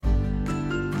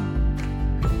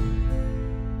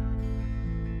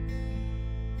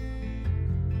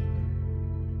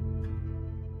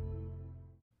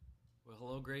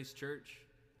Grace Church.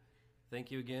 Thank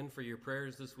you again for your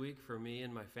prayers this week for me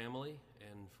and my family,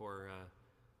 and for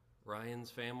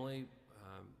Ryan's family.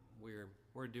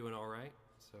 We're doing all right.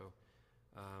 So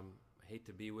I hate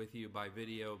to be with you by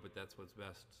video, but that's what's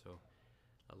best. So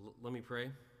let me pray,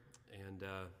 and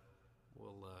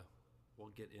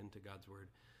we'll get into God's word.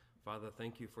 Father,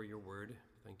 thank you for your word.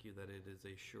 Thank you that it is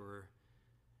a sure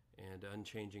and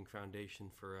unchanging foundation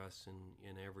for us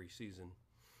in every season.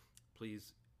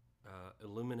 Please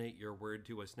illuminate your word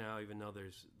to us now, even though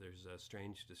there's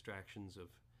strange distractions of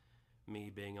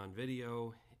me being on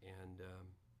video, and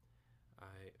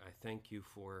I thank you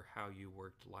for how you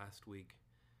worked last week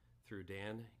through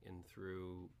Dan and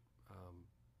through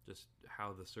just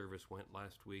how the service went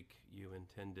last week. You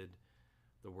intended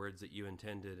the words that you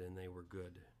intended, and they were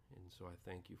good, and so I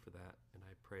thank you for that, and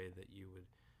I pray that you would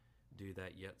do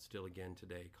that yet still again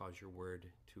today. Cause your word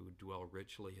to dwell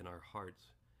richly in our hearts.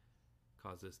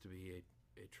 Cause this to be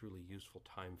a truly useful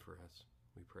time for us,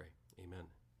 we pray. Amen.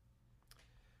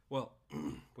 Well,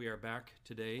 we are back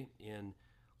today in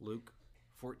Luke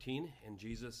 14, and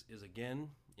Jesus is again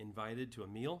invited to a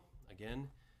meal, again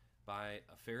by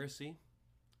a Pharisee,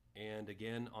 and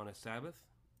again on a Sabbath,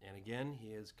 and again he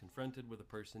is confronted with a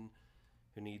person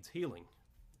who needs healing.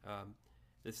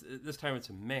 This time it's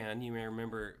a man. You may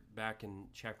remember back in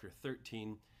chapter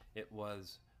 13, it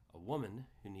was a woman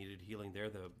who needed healing there,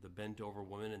 the bent-over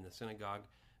woman in the synagogue.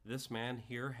 This man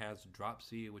here has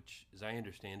dropsy, which, as I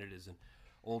understand it, is an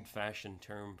old-fashioned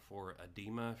term for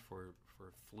edema, for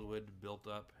fluid built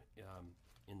up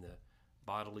in the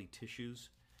bodily tissues.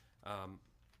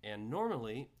 And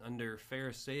normally, under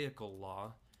Pharisaical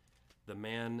law, the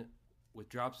man with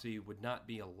dropsy would not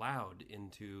be allowed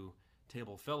into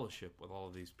table fellowship with all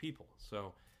of these people.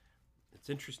 So it's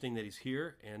interesting that he's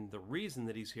here, and the reason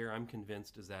that he's here, I'm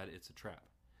convinced, is that it's a trap.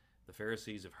 The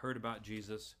Pharisees have heard about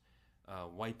Jesus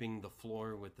wiping the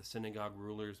floor with the synagogue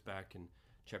rulers back in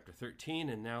chapter 13,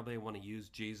 and now they want to use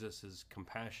Jesus'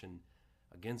 compassion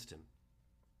against him.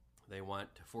 They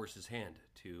want to force his hand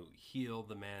to heal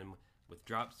the man with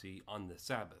dropsy on the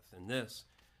Sabbath. In this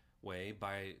way,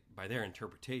 by their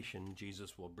interpretation,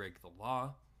 Jesus will break the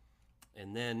law,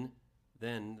 and then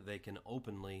they can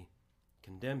openly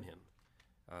condemn him.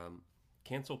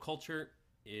 Cancel culture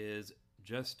is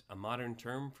just a modern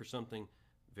term for something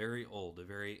very old, a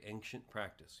very ancient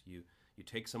practice. You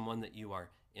take someone that you are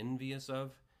envious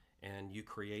of, and you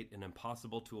create an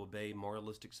impossible to obey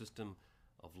moralistic system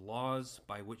of laws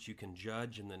by which you can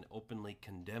judge and then openly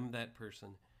condemn that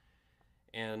person.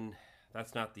 And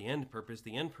that's not the end purpose.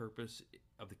 The end purpose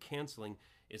of the canceling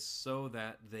is so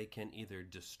that they can either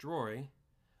destroy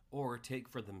or take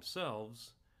for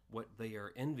themselves what they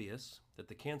are envious that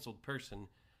the canceled person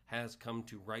has come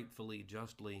to rightfully,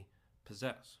 justly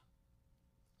possess.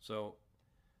 So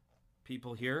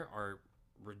people here are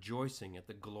rejoicing at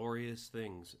the glorious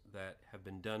things that have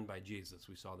been done by Jesus.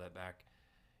 We saw that back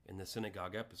in the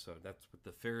synagogue episode. That's what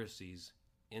the Pharisees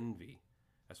envy.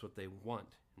 That's what they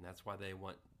want, and that's why they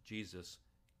want Jesus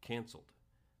canceled.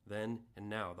 Then and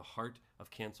now, the heart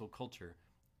of cancel culture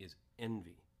is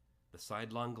envy. The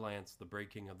sidelong glance, the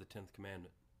breaking of the 10th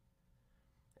commandment.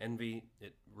 Envy,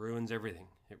 it ruins everything.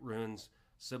 It ruins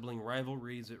sibling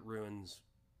rivalries. It ruins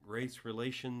race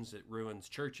relations. It ruins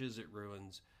churches. It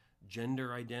ruins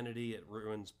gender identity. It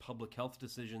ruins public health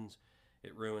decisions.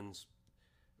 It ruins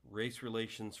race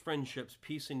relations, friendships,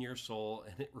 peace in your soul,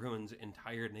 and it ruins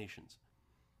entire nations.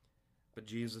 But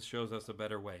Jesus shows us a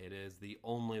better way. It is the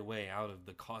only way out of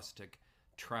the caustic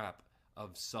trap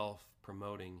of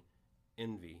self-promoting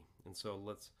envy. And so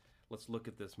let's look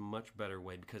at this much better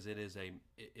way, because it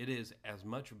is as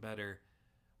much better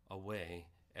a way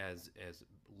as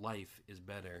life is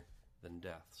better than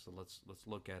death. So let's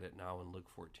look at it now in Luke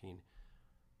 14.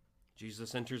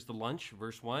 Jesus enters the lunch,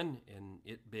 verse 1, and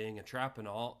it being a trap and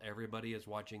all, everybody is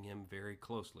watching him very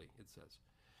closely, it says.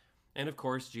 And of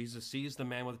course, Jesus sees the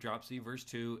man with dropsy, verse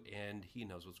 2, and he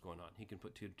knows what's going on. He can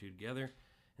put two and two together.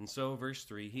 And so, verse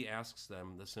 3, he asks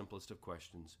them the simplest of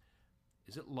questions.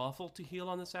 Is it lawful to heal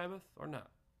on the Sabbath or not?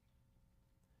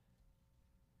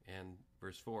 And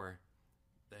verse 4,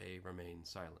 they remain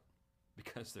silent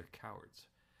because they're cowards.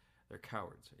 They're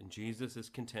cowards. And Jesus is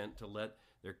content to let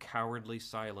their cowardly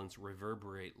silence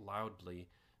reverberate loudly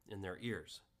in their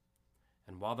ears.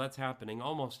 And while that's happening,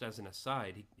 almost as an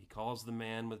aside, he calls the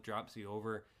man with dropsy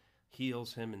over,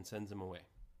 heals him, and sends him away.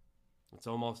 It's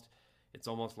almost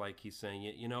like he's saying,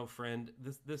 you know, friend,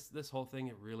 this whole thing,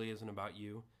 it really isn't about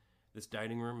you. This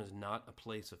dining room is not a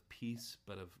place of peace,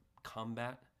 but of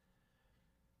combat.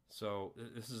 So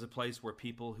this is a place where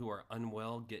people who are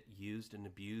unwell get used and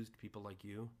abused, people like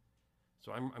you.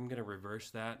 So I'm going to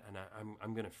reverse that, and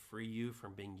I'm going to free you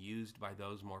from being used by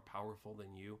those more powerful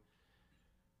than you.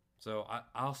 So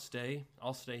I'll stay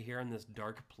here in this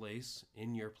dark place,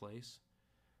 in your place,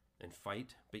 and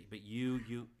fight. But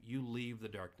you leave the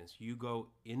darkness. You go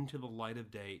into the light of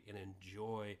day and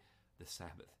enjoy the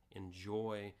Sabbath.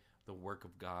 Enjoy the work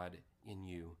of God in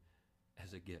you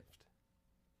as a gift.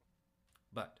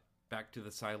 But back to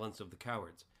the silence of the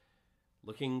cowards.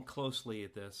 Looking closely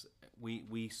at this,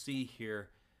 we see here,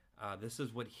 this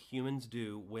is what humans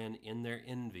do when in their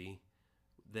envy,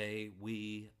 they,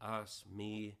 we, us,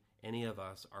 me, any of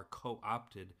us are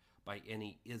co-opted by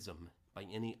any ism, by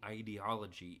any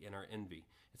ideology in our envy.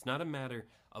 It's not a matter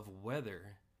of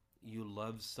whether you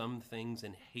love some things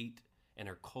and hate and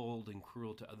are cold and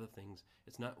cruel to other things.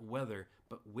 It's not whether,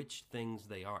 but which things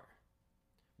they are.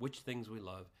 Which things we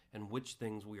love and which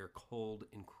things we are cold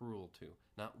and cruel to.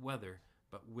 Not whether,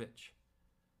 but which.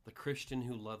 The Christian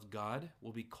who loves God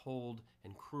will be cold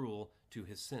and cruel to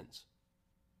his sins.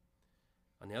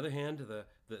 On the other hand,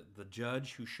 the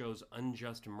judge who shows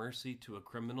unjust mercy to a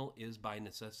criminal is by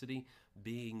necessity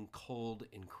being cold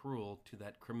and cruel to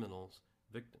that criminal's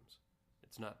victims.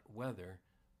 It's not whether,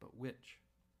 but which.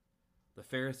 The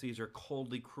Pharisees are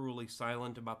coldly, cruelly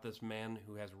silent about this man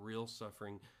who has real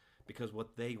suffering because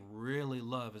what they really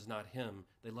love is not him.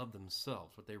 They love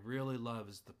themselves. What they really love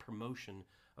is the promotion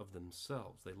of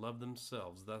themselves. They love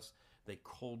themselves. Thus, they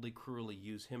coldly, cruelly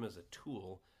use him as a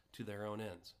tool to their own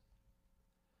ends.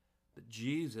 But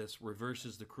Jesus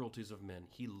reverses the cruelties of men.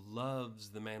 He loves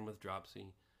the man with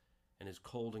dropsy and is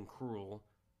cold and cruel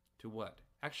to what?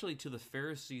 Actually, to the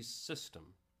Pharisees'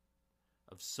 system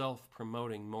of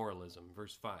self-promoting moralism.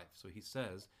 Verse 5. So he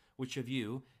says, which of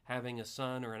you, having a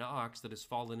son or an ox that has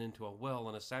fallen into a well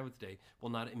on a Sabbath day, will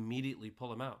not immediately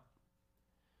pull him out?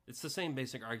 It's the same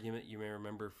basic argument you may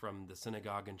remember from the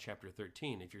synagogue in chapter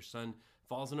 13. If your son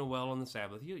falls in a well on the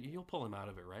Sabbath, you'll pull him out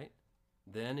of it, right?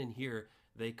 Then in here,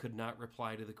 they could not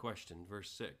reply to the question,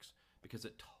 verse 6, because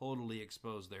it totally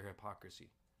exposed their hypocrisy.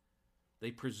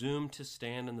 They presume to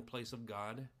stand in the place of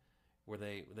God, where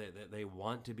they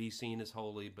want to be seen as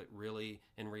holy, but really,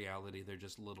 in reality, they're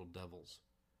just little devils.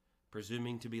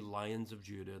 Presuming to be lions of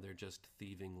Judah, they're just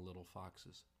thieving little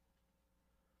foxes.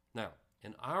 Now,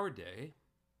 in our day,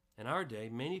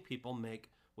 many people make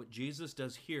what Jesus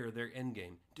does here their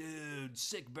endgame. Dude,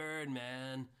 sick burn,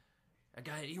 man. That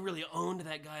guy, he really owned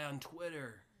that guy on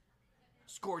Twitter.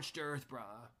 Scorched earth,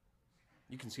 brah.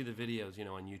 You can see the videos,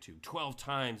 on YouTube. 12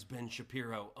 times Ben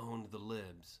Shapiro owned the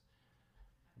libs.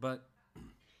 But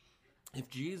if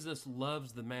Jesus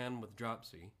loves the man with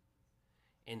dropsy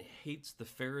and hates the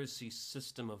Pharisee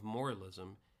system of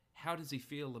moralism, how does he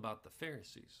feel about the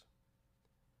Pharisees?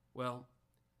 Well,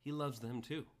 he loves them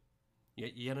too.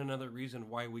 Yet another reason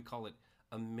why we call it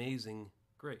amazing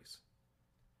grace.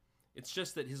 It's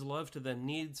just that his love to them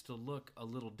needs to look a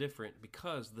little different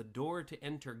because the door to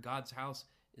enter God's house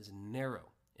is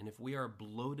narrow. And if we are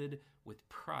bloated with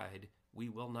pride, we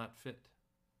will not fit.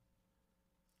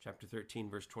 Chapter 13,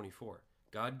 verse 24.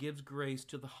 God gives grace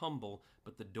to the humble,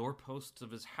 but the doorposts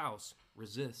of his house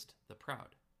resist the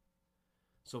proud.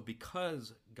 So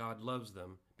because God loves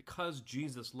them, because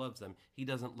Jesus loves them, he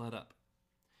doesn't let up.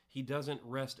 He doesn't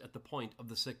rest at the point of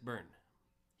the sick burn.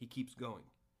 He keeps going.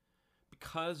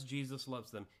 Because Jesus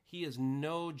loves them, he is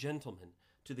no gentleman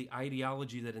to the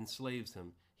ideology that enslaves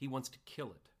him. He wants to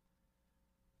kill it.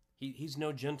 He's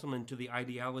no gentleman to the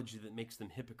ideology that makes them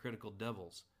hypocritical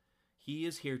devils. He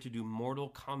is here to do mortal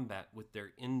combat with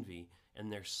their envy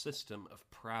and their system of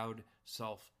proud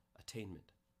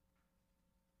self-attainment.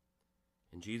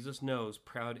 And Jesus knows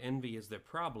proud envy is their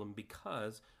problem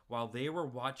because while they were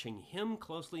watching him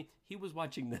closely, he was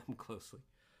watching them closely.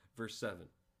 Verse 7.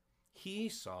 He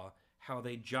saw how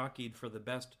they jockeyed for the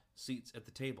best seats at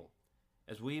the table.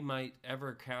 As we might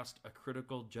ever cast a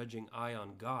critical judging eye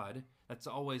on God, that's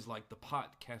always like the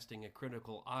pot casting a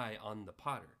critical eye on the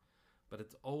potter. But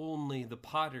it's only the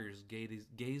potter's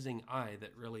gazing eye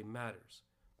that really matters.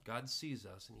 God sees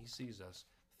us, and he sees us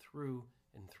through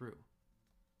and through.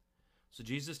 So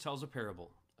Jesus tells a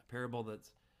parable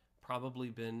that's probably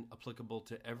been applicable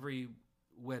to every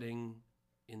wedding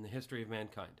in the history of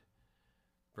mankind.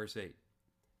 Verse 8,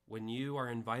 when you are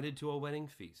invited to a wedding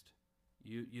feast,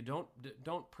 you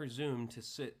don't presume to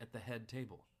sit at the head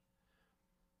table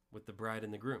with the bride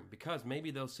and the groom, because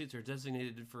maybe those seats are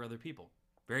designated for other people.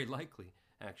 Very likely,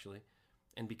 actually.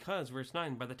 And because, verse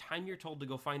 9, by the time you're told to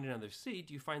go find another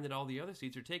seat, you find that all the other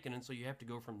seats are taken, and so you have to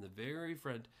go from the very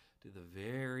front to the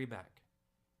very back.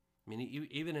 I mean,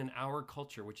 even in our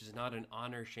culture, which is not an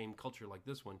honor-shame culture like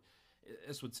this one,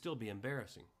 this would still be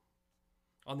embarrassing.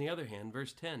 On the other hand,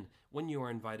 verse 10, when you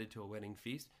are invited to a wedding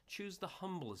feast, choose the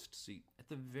humblest seat at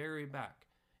the very back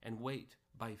and wait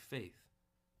by faith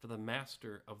for the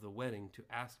master of the wedding to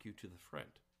ask you to the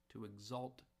front, to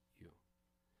exalt you.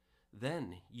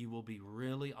 Then you will be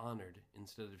really honored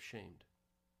instead of shamed.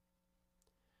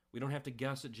 We don't have to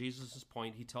guess at Jesus'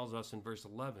 point. He tells us in verse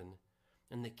 11,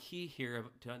 and the key here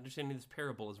to understanding this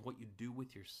parable is what you do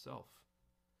with yourself.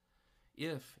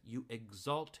 If you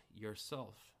exalt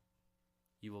yourself,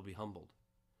 you will be humbled.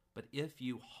 But if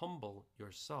you humble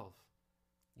yourself,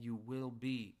 you will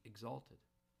be exalted.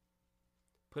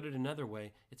 Put it another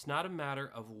way, it's not a matter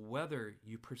of whether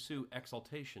you pursue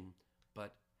exaltation,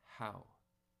 but how.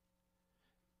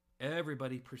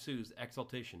 Everybody pursues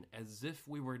exaltation as if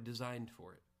we were designed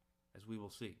for it, as we will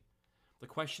see. The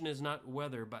question is not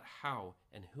whether, but how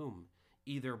and whom,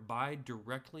 either by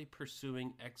directly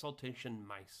pursuing exaltation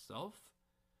myself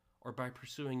or by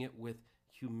pursuing it with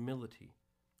humility,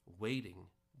 waiting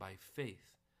by faith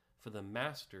for the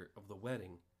master of the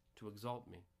wedding to exalt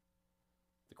me.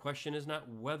 The question is not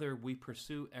whether we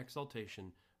pursue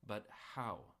exaltation, but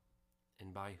how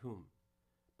and by whom,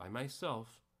 by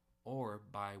myself or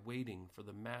by waiting for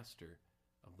the master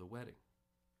of the wedding.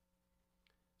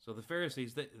 So the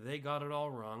Pharisees, they got it all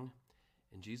wrong,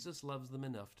 and Jesus loves them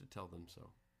enough to tell them so.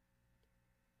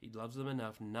 He loves them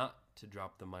enough not to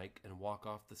drop the mic and walk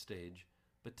off the stage,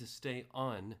 but to stay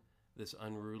on this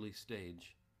unruly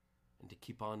stage and to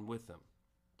keep on with them,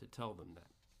 to tell them that.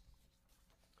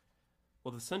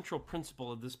 Well, the central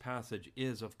principle of this passage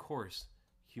is, of course,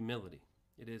 humility.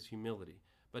 It is humility.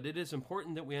 But it is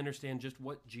important that we understand just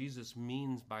what Jesus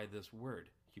means by this word,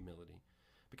 humility.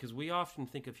 Because we often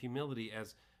think of humility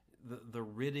as the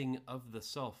ridding of the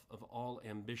self of all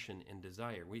ambition and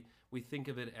desire. We think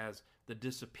of it as the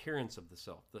disappearance of the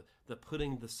self, the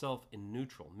putting the self in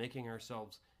neutral, making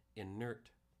ourselves inert.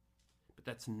 But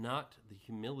that's not the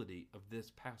humility of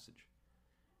this passage.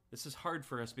 This is hard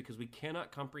for us because we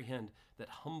cannot comprehend that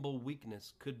humble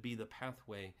weakness could be the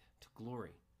pathway to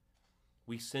glory.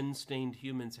 We sin-stained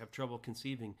humans have trouble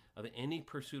conceiving of any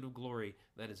pursuit of glory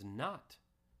that is not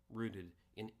rooted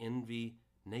in envy,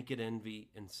 naked envy,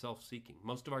 and self-seeking.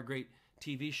 Most of our great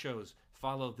TV shows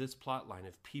follow this plot line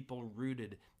of people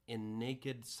rooted in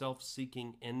naked,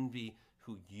 self-seeking envy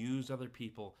who use other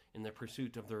people in the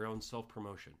pursuit of their own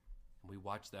self-promotion. And we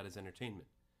watch that as entertainment.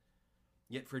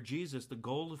 Yet for Jesus, the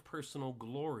goal of personal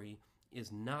glory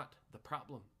is not the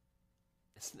problem.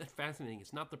 Isn't that fascinating?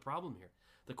 It's not the problem here.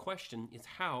 The question is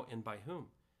how and by whom.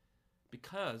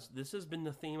 Because this has been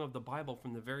the theme of the Bible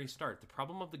from the very start. The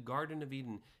problem of the Garden of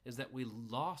Eden is that we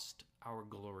lost our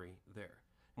glory there.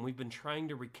 And we've been trying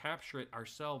to recapture it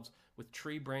ourselves with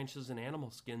tree branches and animal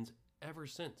skins ever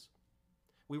since.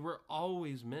 We were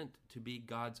always meant to be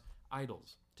God's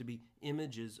idols, to be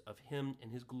images of Him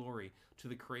and His glory to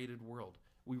the created world.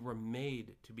 We were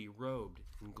made to be robed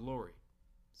in glory.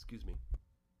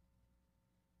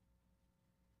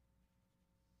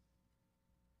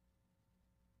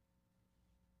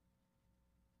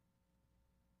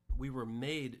 We were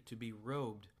made to be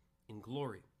robed in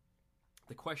glory.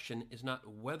 The question is not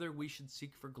whether we should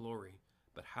seek for glory,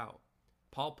 but how.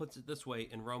 Paul puts it this way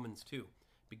in Romans 2,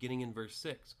 beginning in verse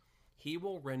 6. He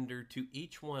will render to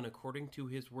each one according to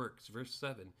his works, verse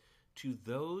 7, to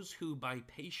those who by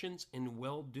patience and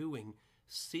well-doing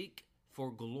seek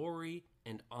for glory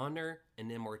and honor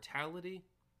and immortality.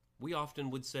 We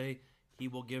often would say he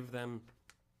will give them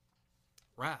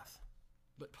wrath.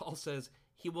 But Paul says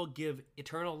he will give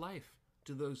eternal life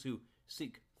to those who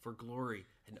seek for glory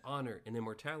and honor and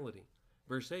immortality.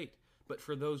 Verse 8, but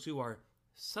for those who are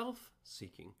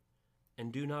self-seeking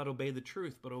and do not obey the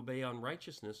truth but obey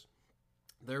unrighteousness,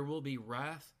 there will be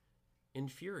wrath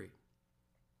and fury.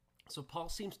 So Paul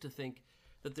seems to think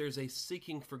that there's a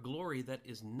seeking for glory that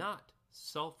is not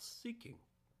self-seeking.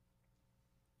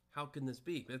 How can this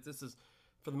be? This is,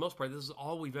 for the most part, this is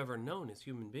all we've ever known as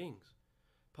human beings.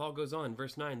 Paul goes on,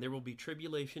 verse 9, there will be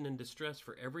tribulation and distress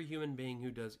for every human being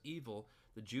who does evil,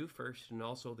 the Jew first and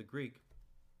also the Greek.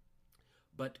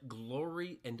 But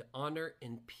glory and honor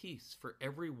and peace for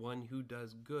everyone who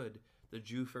does good, the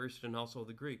Jew first and also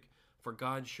the Greek. For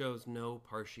God shows no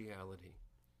partiality.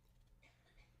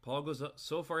 Paul goes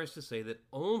so far as to say that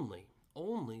only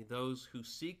those who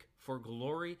seek for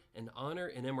glory and honor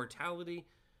and immortality,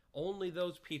 only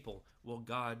those people will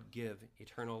God give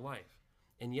eternal life.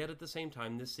 And yet at the same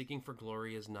time, this seeking for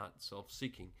glory is not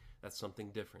self-seeking. That's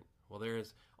something different. Well, there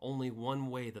is only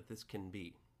one way that this can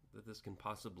be, that this can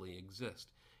possibly exist,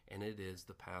 and it is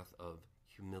the path of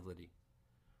humility.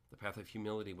 The path of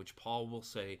humility, which Paul will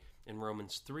say in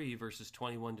Romans 3, verses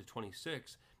 21 to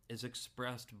 26, is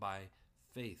expressed by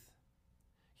faith.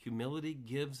 Humility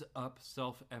gives up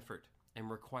self-effort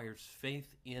and requires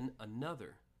faith in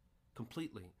another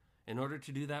completely in order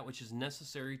to do that which is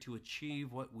necessary to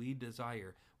achieve what we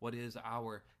desire, what is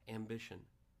our ambition.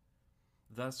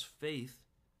 Thus, faith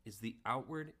is the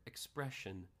outward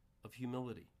expression of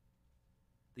humility.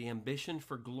 The ambition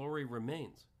for glory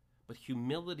remains, but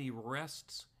humility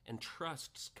rests and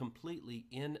trusts completely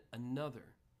in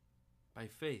another by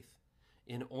faith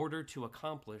in order to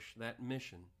accomplish that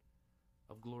mission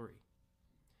of glory.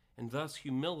 And thus,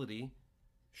 humility,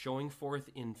 showing forth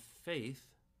in faith,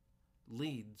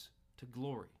 leads to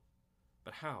glory.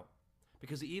 But how?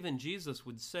 Because even Jesus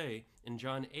would say in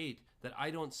John 8 that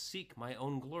I don't seek my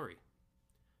own glory.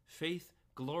 Faith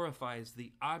glorifies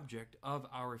the object of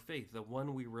our faith, the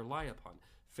one we rely upon.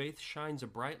 Faith shines a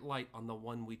bright light on the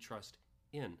one we trust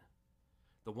in.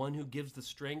 The one who gives the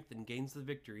strength and gains the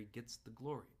victory gets the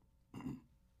glory.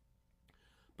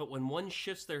 But when one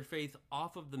shifts their faith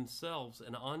off of themselves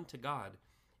and onto God,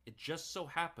 it just so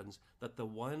happens that the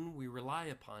one we rely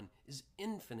upon is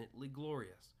infinitely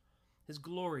glorious. His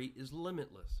glory is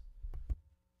limitless.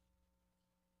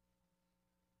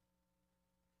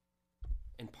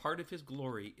 And part of his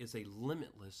glory is a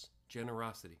limitless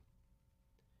generosity.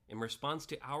 In response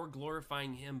to our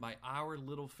glorifying him by our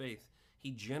little faith,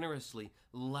 he generously,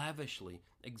 lavishly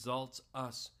exalts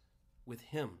us with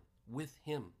him.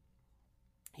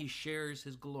 He shares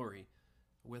his glory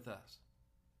with us.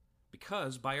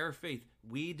 Because by our faith,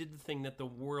 we did the thing that the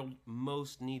world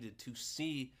most needed, to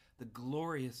see the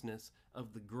gloriousness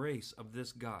of the grace of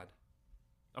this God.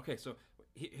 Okay, so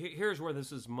here's where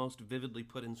this is most vividly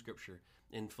put in Scripture,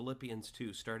 in Philippians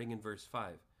 2, starting in verse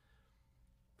 5.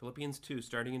 Philippians 2,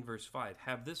 starting in verse 5.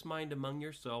 Have this mind among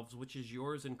yourselves, which is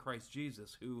yours in Christ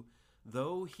Jesus, who,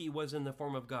 though he was in the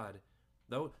form of God,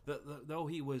 though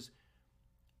he was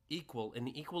equal and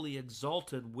equally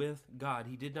exalted with God,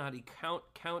 he did not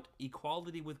count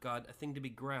equality with God a thing to be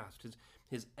grasped.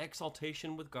 His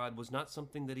exaltation with God was not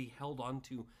something that he held on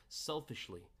to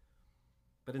selfishly,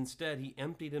 but instead he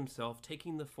emptied himself,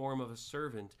 taking the form of a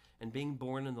servant and being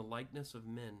born in the likeness of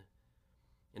men.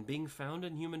 And being found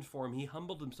in human form, he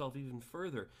humbled himself even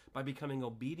further by becoming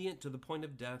obedient to the point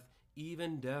of death,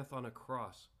 even death on a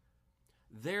cross.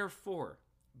 Therefore,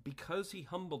 because he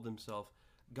humbled himself,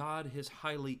 God has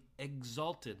highly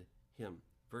exalted him,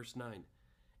 verse 9,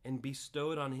 and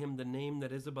bestowed on him the name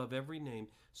that is above every name,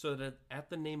 so that at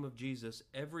the name of Jesus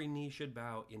every knee should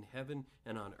bow in heaven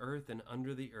and on earth and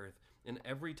under the earth, and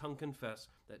every tongue confess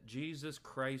that Jesus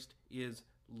Christ is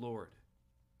Lord.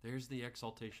 There's the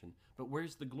exaltation. But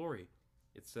where's the glory?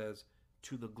 It says,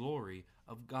 to the glory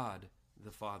of God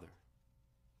the Father.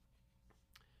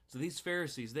 So these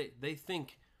Pharisees, they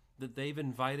think that they've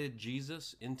invited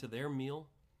Jesus into their meal,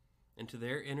 into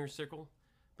their inner circle,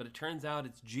 but it turns out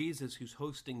it's Jesus who's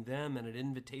hosting them at an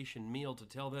invitation meal to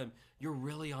tell them, you're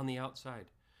really on the outside.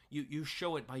 You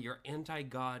show it by your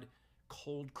anti-God,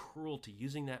 cold cruelty,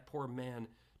 using that poor man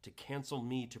to cancel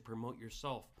me to promote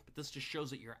yourself. But this just shows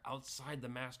that you're outside the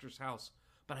master's house.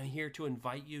 But I'm here to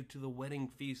invite you to the wedding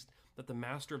feast that the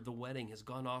master of the wedding has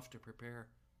gone off to prepare.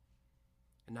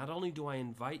 And not only do I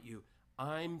invite you,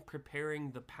 I'm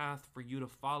preparing the path for you to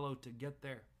follow to get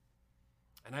there.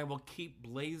 And I will keep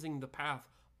blazing the path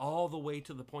all the way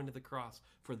to the point of the cross.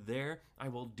 For there I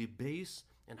will debase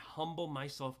and humble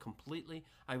myself completely.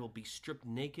 I will be stripped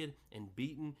naked and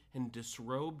beaten and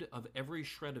disrobed of every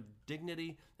shred of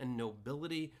dignity and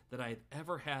nobility that I have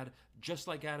ever had, just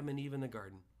like Adam and Eve in the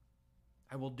garden.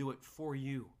 I will do it for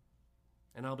you.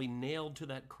 And I'll be nailed to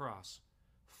that cross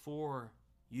for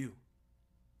you.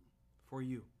 For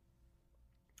you.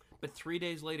 But 3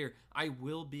 days later, I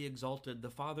will be exalted. The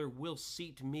Father will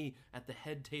seat me at the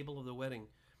head table of the wedding.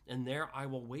 And there I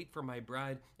will wait for my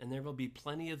bride, and there will be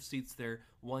plenty of seats there,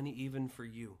 one even for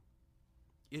you.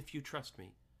 If you trust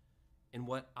me in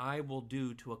what I will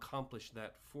do to accomplish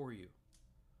that for you.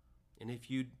 And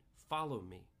if you follow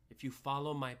me, if you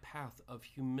follow my path of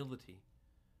humility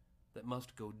that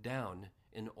must go down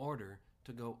in order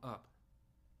to go up.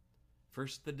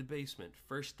 First the debasement,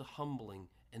 first the humbling,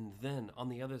 and then on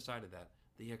the other side of that,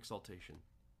 the exaltation.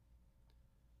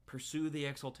 Pursue the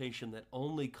exaltation that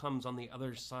only comes on the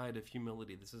other side of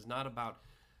humility. This is not about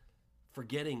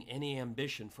forgetting any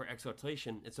ambition for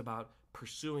exaltation. It's about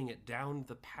pursuing it down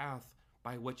the path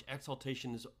by which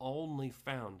exaltation is only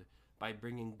found by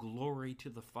bringing glory to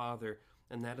the Father,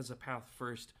 and that is a path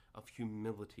first of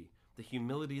humility. The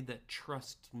humility that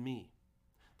trusts me,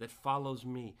 that follows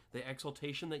me, the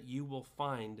exaltation that you will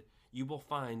find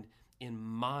in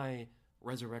my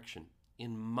resurrection,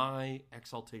 in my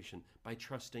exaltation, by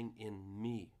trusting in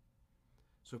me.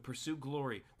 So pursue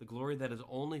glory, the glory that is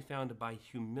only found by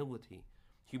humility.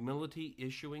 Humility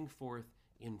issuing forth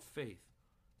in faith.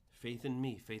 Faith in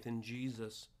me, faith in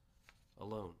Jesus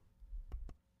alone.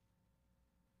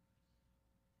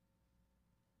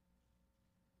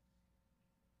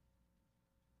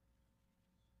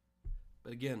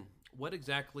 But again, what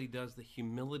exactly does the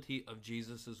humility of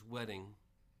Jesus' wedding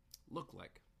look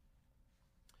like?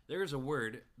 There is a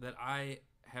word that I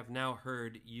have now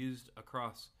heard used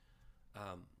across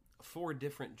 4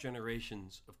 different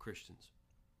generations of Christians.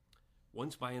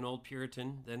 Once by an old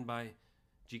Puritan, then by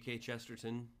G.K.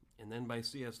 Chesterton, and then by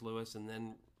C.S. Lewis, and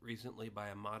then recently by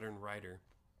a modern writer.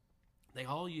 They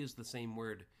all use the same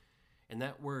word, and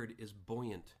that word is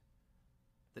buoyant.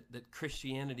 That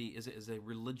Christianity is a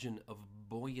religion of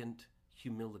buoyant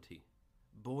humility.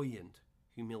 Buoyant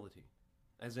humility.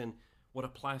 As in what a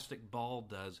plastic ball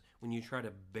does when you try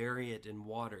to bury it in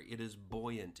water. It is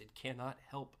buoyant. It cannot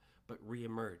help but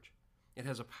reemerge. It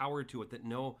has a power to it that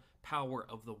no power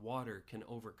of the water can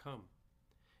overcome.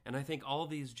 And I think all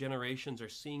these generations are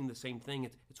seeing the same thing.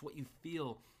 It's what you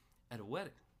feel at a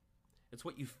wedding. It's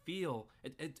what you feel.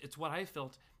 It's what I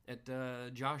felt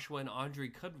at Joshua and Audrey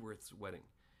Cudworth's wedding.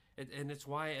 And it's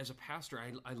why, as a pastor,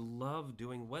 I love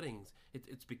doing weddings.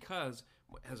 It's because,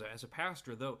 as a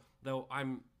pastor, though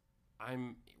I'm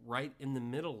right in the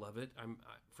middle of it,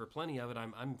 for plenty of it,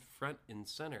 I'm front and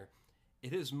center.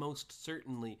 It is most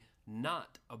certainly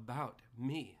not about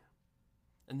me.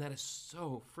 And that is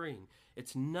so freeing.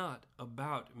 It's not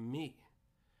about me.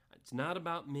 It's not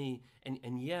about me,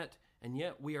 and yet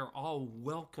we are all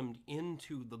welcomed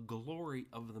into the glory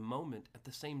of the moment at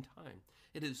the same time.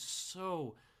 It is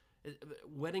so...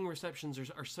 Wedding receptions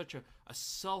are such a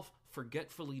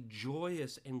self-forgetfully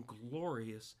joyous and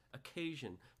glorious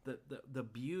occasion. The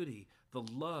beauty, the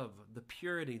love, the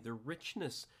purity, the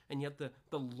richness, and yet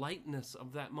the lightness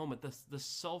of that moment, the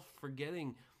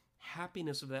self-forgetting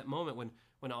happiness of that moment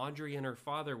when Audrey and her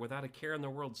father, without a care in the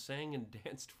world, sang and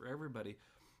danced for everybody.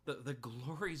 The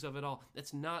glories of it all.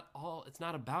 It's not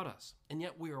about us, and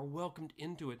yet we are welcomed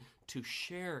into it to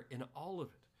share in all of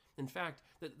it. In fact,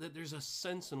 that there's a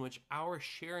sense in which our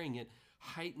sharing it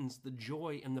heightens the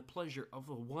joy and the pleasure of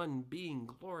the one being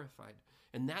glorified.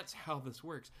 And that's how this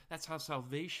works. That's how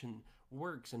salvation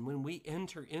works. And when we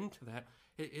enter into that,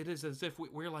 it is as if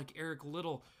we're like Eric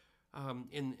Liddell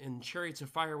in Chariots of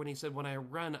Fire when he said, "When I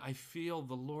run, I feel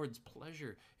the Lord's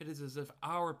pleasure." It is as if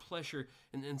our pleasure,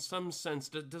 in some sense,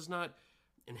 does not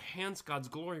enhance God's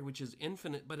glory, which is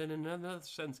infinite, but in another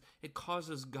sense, it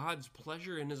causes God's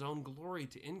pleasure in his own glory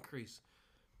to increase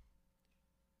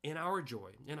in our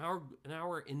joy, in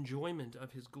our enjoyment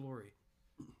of his glory.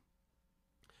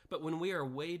 But when we are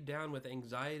weighed down with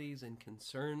anxieties and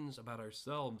concerns about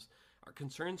ourselves, our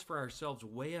concerns for ourselves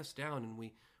weigh us down, and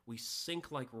we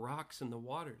sink like rocks in the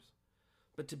waters.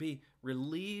 But to be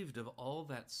relieved of all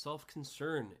that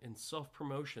self-concern and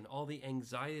self-promotion, all the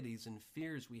anxieties and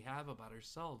fears we have about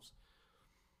ourselves,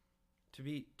 to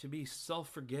be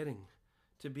self-forgetting,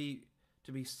 to be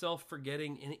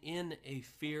self-forgetting in a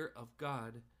fear of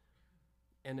God,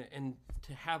 and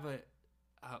to have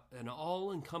an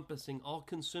all-encompassing,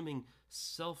 all-consuming,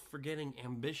 self-forgetting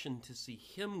ambition to see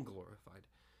him glorified,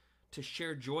 to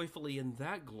share joyfully in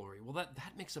that glory. Well,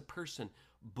 that makes a person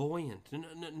buoyant,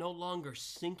 no longer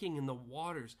sinking in the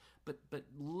waters, but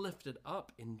lifted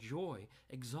up in joy,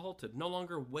 exalted, no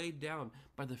longer weighed down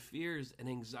by the fears and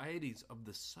anxieties of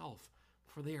the self,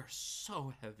 for they are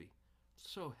so heavy,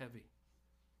 so heavy.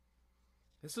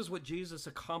 This is what Jesus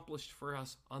accomplished for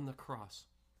us on the cross.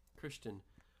 Christian,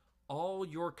 all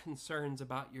your concerns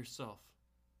about yourself,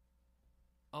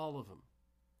 all of them,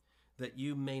 that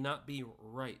you may not be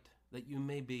right, that you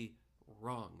may be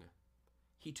wrong,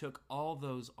 he took all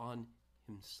those on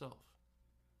himself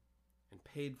and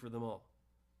paid for them all.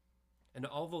 And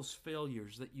all those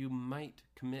failures that you might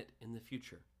commit in the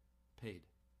future, paid.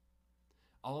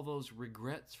 All those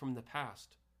regrets from the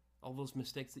past, all those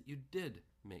mistakes that you did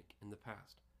make in the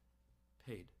past,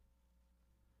 paid.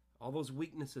 All those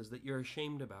weaknesses that you're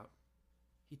ashamed about,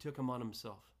 he took them on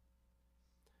himself.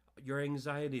 Your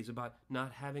anxieties about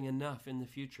not having enough in the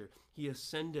future, he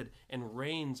ascended and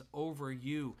reigns over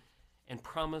you and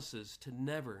promises to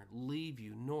never leave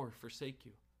you nor forsake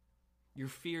you. Your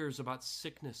fears about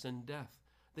sickness and death,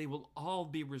 they will all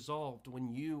be resolved when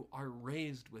you are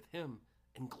raised with him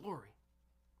in glory.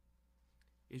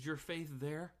 Is your faith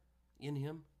there in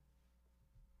him?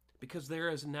 Because there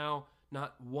is now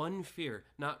not one fear,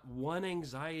 not one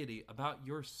anxiety about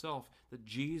yourself that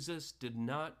Jesus did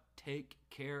not take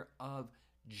care of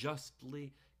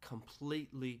justly,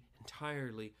 completely,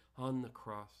 entirely on the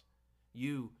cross.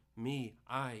 You, me,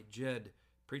 I, Jed,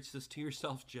 Preach this to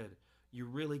yourself, Jed. You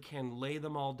really can lay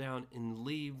them all down and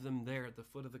leave them there at the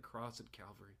foot of the cross at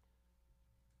Calvary.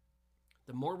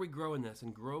 The more we grow in this,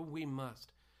 and grow we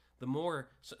must, the more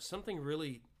something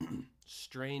really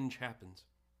strange happens.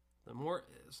 The more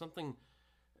something,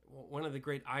 one of the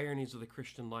great ironies of the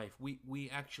Christian life, we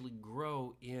actually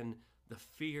grow in the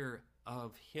fear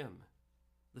of Him.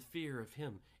 The fear of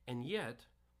Him. And yet,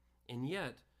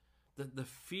 the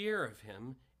fear of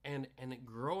Him and it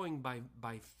growing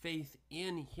by faith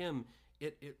in Him,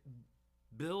 it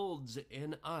builds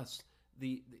in us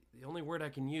the only word I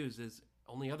can use is,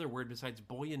 only other word besides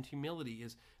buoyant humility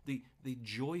is the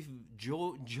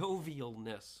jovialness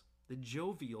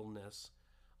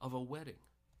of a wedding.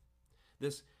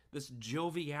 This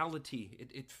joviality,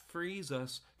 it frees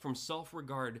us from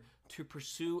self-regard to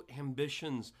pursue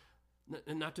ambitions,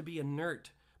 not to be inert,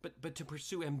 but to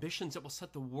pursue ambitions that will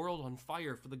set the world on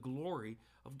fire for the glory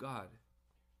of God.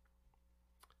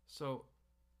 So,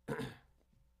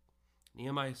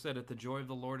 Nehemiah said it, the joy of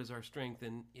the Lord is our strength,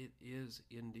 and it is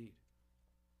indeed.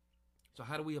 So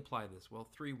how do we apply this? Well,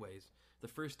 3 ways. The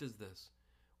first is this.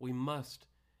 We must,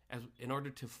 in order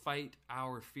to fight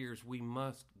our fears, we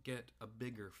must get a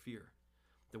bigger fear.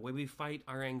 The way we fight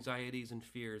our anxieties and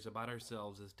fears about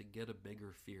ourselves is to get a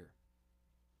bigger fear.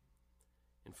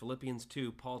 In Philippians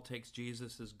 2, Paul takes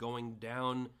Jesus' going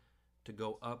down to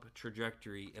go up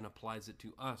trajectory and applies it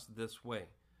to us this way.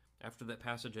 After that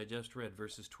passage I just read,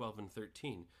 verses 12 and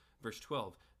 13. Verse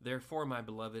 12, therefore, my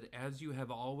beloved, as you have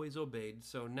always obeyed,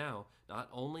 so now, not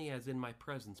only as in my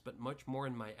presence, but much more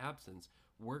in my absence,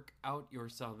 work out your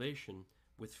salvation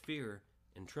with fear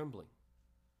and trembling.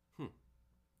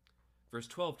 Verse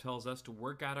 12 tells us to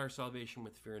work out our salvation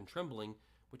with fear and trembling,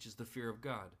 which is the fear of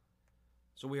God.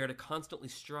 So we are to constantly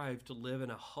strive to live in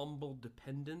a humble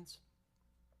dependence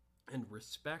and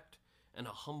respect and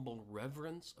a humble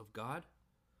reverence of God.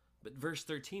 But verse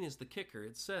 13 is the kicker.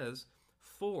 It says,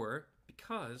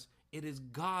 because it is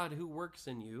God who works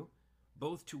in you,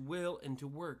 both to will and to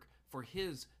work for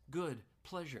His good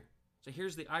pleasure. So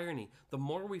here's the irony. The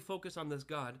more we focus on this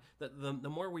God, the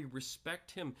more we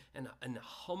respect Him and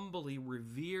humbly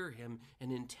revere Him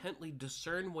and intently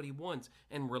discern what He wants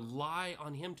and rely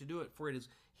on Him to do it, for it is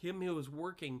Him who is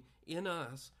working in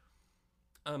us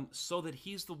so that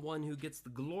He's the one who gets the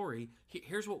glory.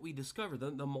 Here's what we discover.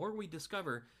 The more we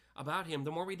discover about Him,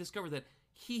 the more we discover that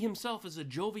He Himself is a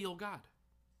jovial God,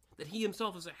 that He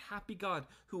Himself is a happy God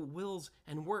who wills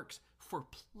and works for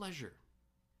pleasure,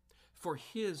 for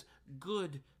His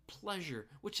good pleasure,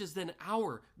 which is then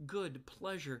our good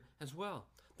pleasure as well.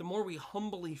 The more we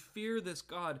humbly fear this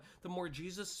God, the more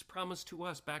Jesus' promise to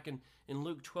us back in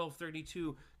Luke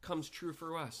 12:32 comes true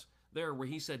for us. There where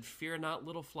He said, fear not,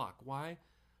 little flock. Why?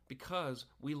 Because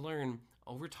we learn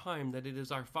over time that it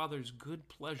is our Father's good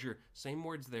pleasure, same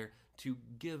words there, to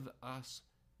give us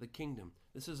the kingdom.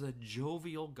 This is a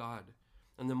jovial God.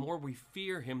 And the more we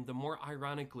fear Him, the more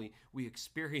ironically we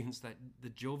experience the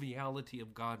joviality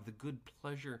of God, the good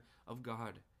pleasure of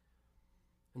God.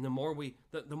 And the more we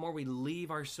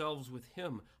leave ourselves with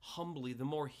Him humbly, the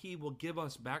more He will give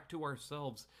us back to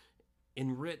ourselves,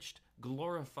 enriched,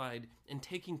 glorified, and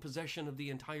taking possession of the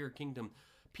entire kingdom.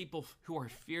 People who are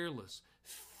fearless,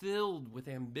 filled with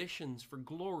ambitions for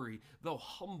glory, though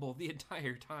humble the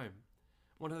entire time.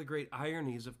 One of the great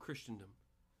ironies of Christendom.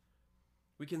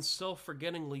 We can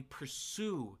self-forgettingly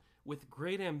pursue with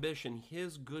great ambition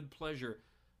His good pleasure,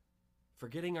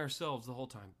 forgetting ourselves the whole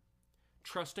time,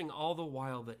 trusting all the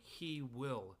while that He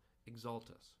will exalt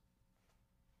us.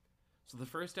 So the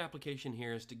first application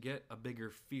here is to get a bigger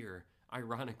fear,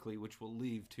 ironically, which will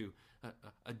lead to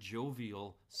a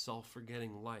jovial,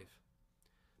 self-forgetting life.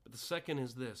 But the second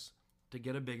is this, to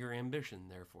get a bigger ambition,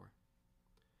 therefore.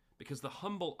 Because the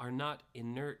humble are not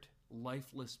inert,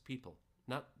 lifeless people.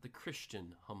 Not the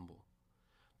Christian humble.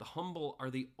 The humble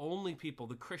are the only people,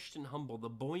 the Christian humble, the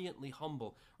buoyantly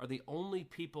humble, are the only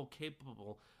people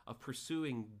capable of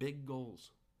pursuing big goals,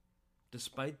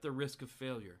 despite the risk of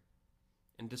failure,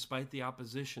 and despite the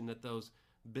opposition that those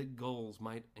big goals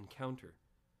might encounter.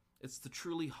 It's the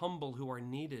truly humble who are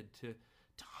needed to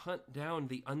hunt down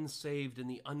the unsaved and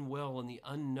the unwell and the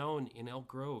unknown in Elk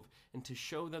Grove, and to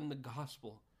show them the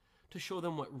gospel, to show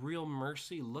them what real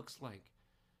mercy looks like,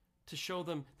 to show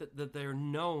them that they're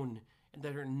known, and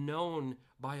that are known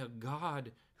by a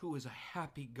God who is a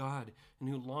happy God and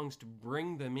who longs to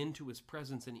bring them into His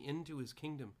presence and into His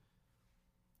kingdom.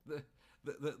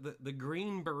 The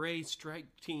Green Beret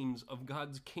strike teams of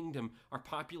God's kingdom are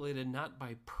populated not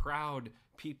by proud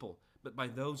people, but by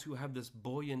those who have this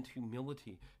buoyant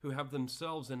humility, who have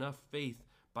themselves enough faith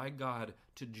by God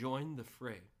to join the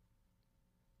fray,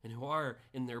 and who are,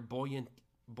 in their buoyant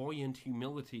buoyant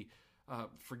humility,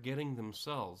 forgetting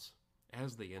themselves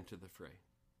as they enter the fray.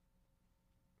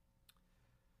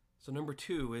 So number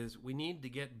 2 is we need to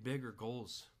get bigger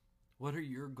goals. What are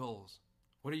your goals?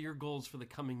 What are your goals for the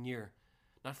coming year?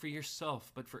 Not for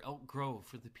yourself, but for Elk Grove,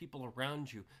 for the people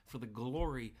around you, for the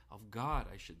glory of God,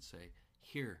 I should say,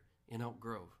 here in Elk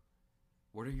Grove.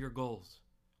 What are your goals?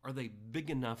 Are they big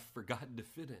enough for God to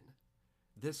fit in?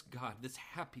 This God, this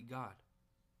happy God.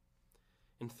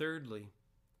 And thirdly,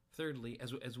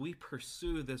 as we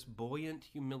pursue this buoyant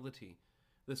humility,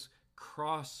 this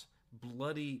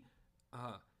cross-bloody,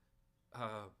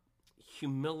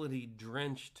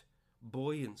 humility-drenched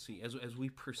buoyancy, as we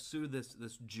pursue this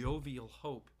jovial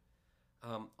hope,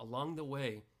 along the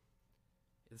way,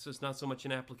 this is not so much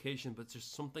an application, but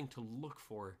just something to look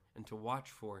for and to watch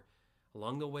for.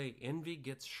 Along the way, envy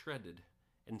gets shredded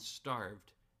and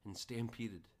starved and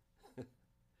stampeded.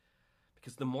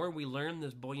 Because the more we learn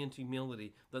this buoyant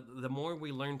humility, the more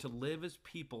we learn to live as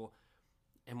people,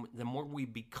 and the more we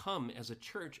become as a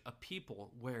church a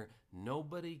people where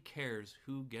nobody cares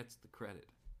who gets the credit,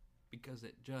 because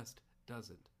it just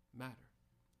doesn't matter.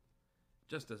 It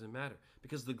just doesn't matter.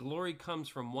 Because the glory comes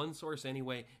from one source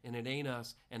anyway, and it ain't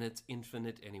us, and it's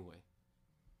infinite anyway.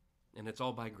 And it's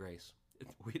all by grace.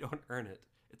 We don't earn it.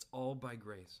 It's all by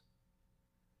grace.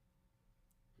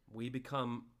 We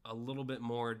become a little bit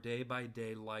more day by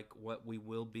day like what we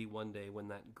will be one day when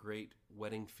that great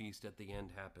wedding feast at the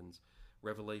end happens.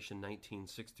 Revelation 19,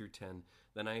 6 through 10.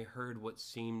 Then I heard what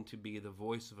seemed to be the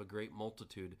voice of a great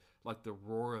multitude, like the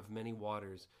roar of many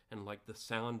waters, and like the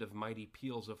sound of mighty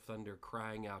peals of thunder,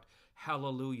 crying out,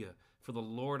 Hallelujah! For the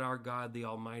Lord our God, the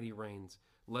Almighty, reigns.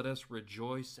 Let us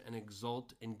rejoice and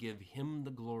exult and give him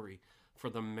the glory, for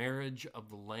the marriage of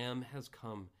the Lamb has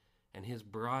come, and his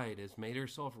bride has made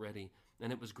herself ready,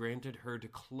 and it was granted her to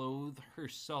clothe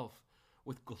herself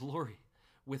with glory,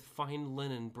 with fine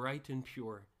linen, bright and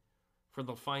pure. For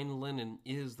the fine linen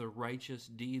is the righteous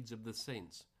deeds of the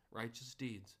saints, righteous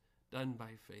deeds done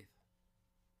by faith.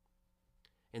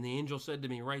 And the angel said to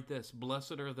me, write this,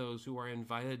 blessed are those who are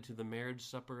invited to the marriage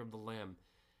supper of the Lamb.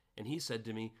 And he said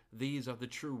to me, these are the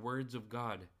true words of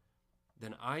God.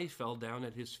 Then I fell down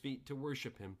at his feet to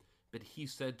worship him, but he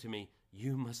said to me,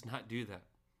 you must not do that.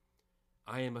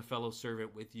 I am a fellow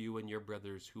servant with you and your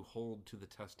brothers who hold to the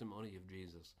testimony of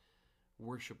Jesus.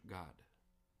 Worship God.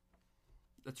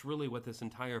 That's really what this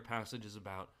entire passage is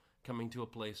about, coming to a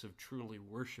place of truly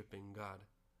worshiping God.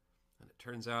 And it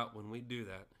turns out when we do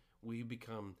that, we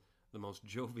become the most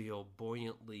jovial,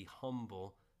 buoyantly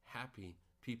humble, happy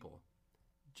people,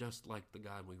 just like the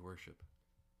God we worship,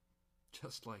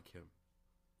 just like him.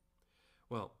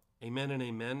 Well, amen and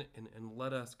amen, and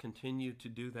let us continue to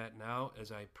do that now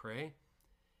as I pray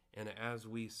and as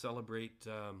we celebrate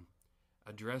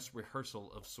a dress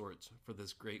rehearsal of sorts for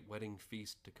this great wedding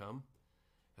feast to come,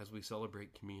 as we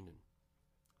celebrate communion.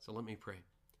 So let me pray.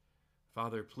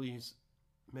 Father, please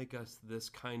make us this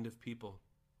kind of people.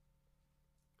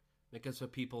 Make us a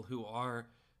people who are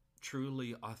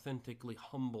truly, authentically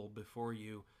humble before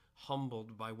you,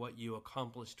 humbled by what you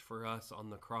accomplished for us on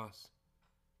the cross,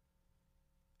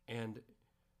 and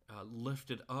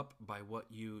lifted up by what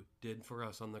you did for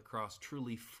us on the cross,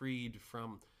 truly freed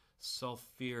from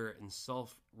self-fear and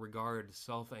self-regard,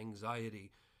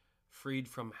 self-anxiety, freed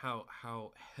from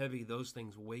how heavy those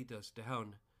things weight us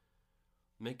down.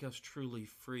 Make us truly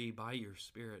free by your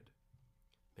Spirit.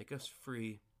 Make us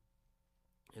free,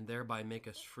 and thereby make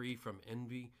us free from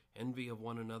envy of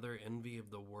one another, envy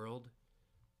of the world.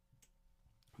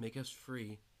 Make us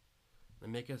free,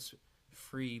 and make us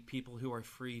free, people who are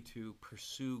free to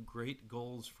pursue great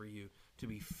goals for you, to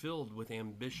be filled with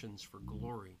ambitions for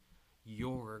glory,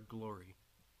 your glory,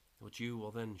 which you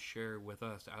will then share with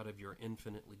us out of your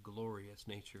infinitely glorious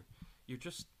nature.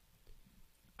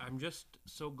 I'm just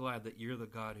so glad that you're the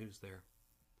God who's there,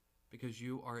 because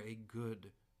you are a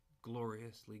good,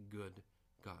 gloriously good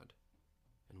God,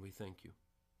 and we thank you.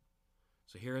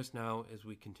 So hear us now as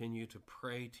we continue to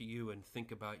pray to you and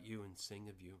think about you and sing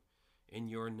of you. In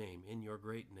your name, in your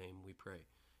great name, we pray.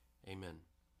 Amen.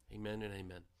 Amen and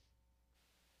amen.